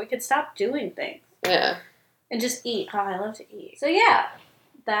anymore. We could stop doing things. Yeah. And just eat. Oh, I love to eat. So yeah,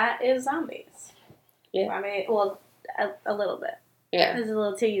 that is zombies. Yeah. I mean, well, a little bit. Yeah. This is a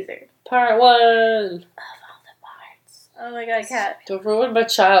little teaser. Part 1. Of all the parts. Oh my god, Kat. Don't ruin my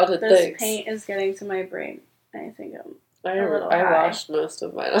childhood things. This paint is getting to my brain. I think I'm a little high. I washed most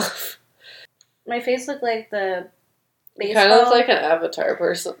of mine off. My face looked like the baseball. You kind of look like an Avatar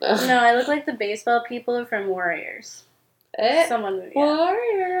person now. No, I look like the baseball people from Warriors. Someone.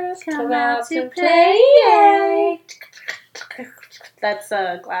 Warriors Come out to play. That's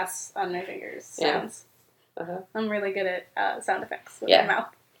glass on my fingers sounds. Yeah. Uh-huh. I'm really good at sound effects with Yeah. my mouth.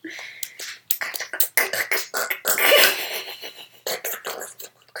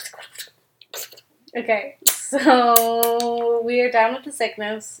 Okay, so we are down with the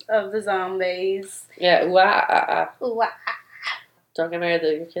sickness of the zombies. Yeah. Ooh, ah. Don't get married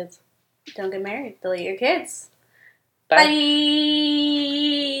to your kids. Don't get married. Delete your kids. Bye.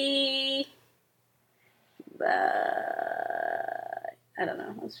 Bye. I don't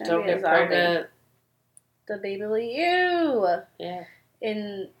know. I was trying Don't to be a get zombie. pregnant. The baby will eat you. Yeah.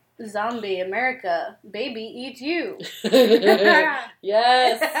 In zombie America, baby eat you.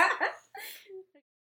 Yes.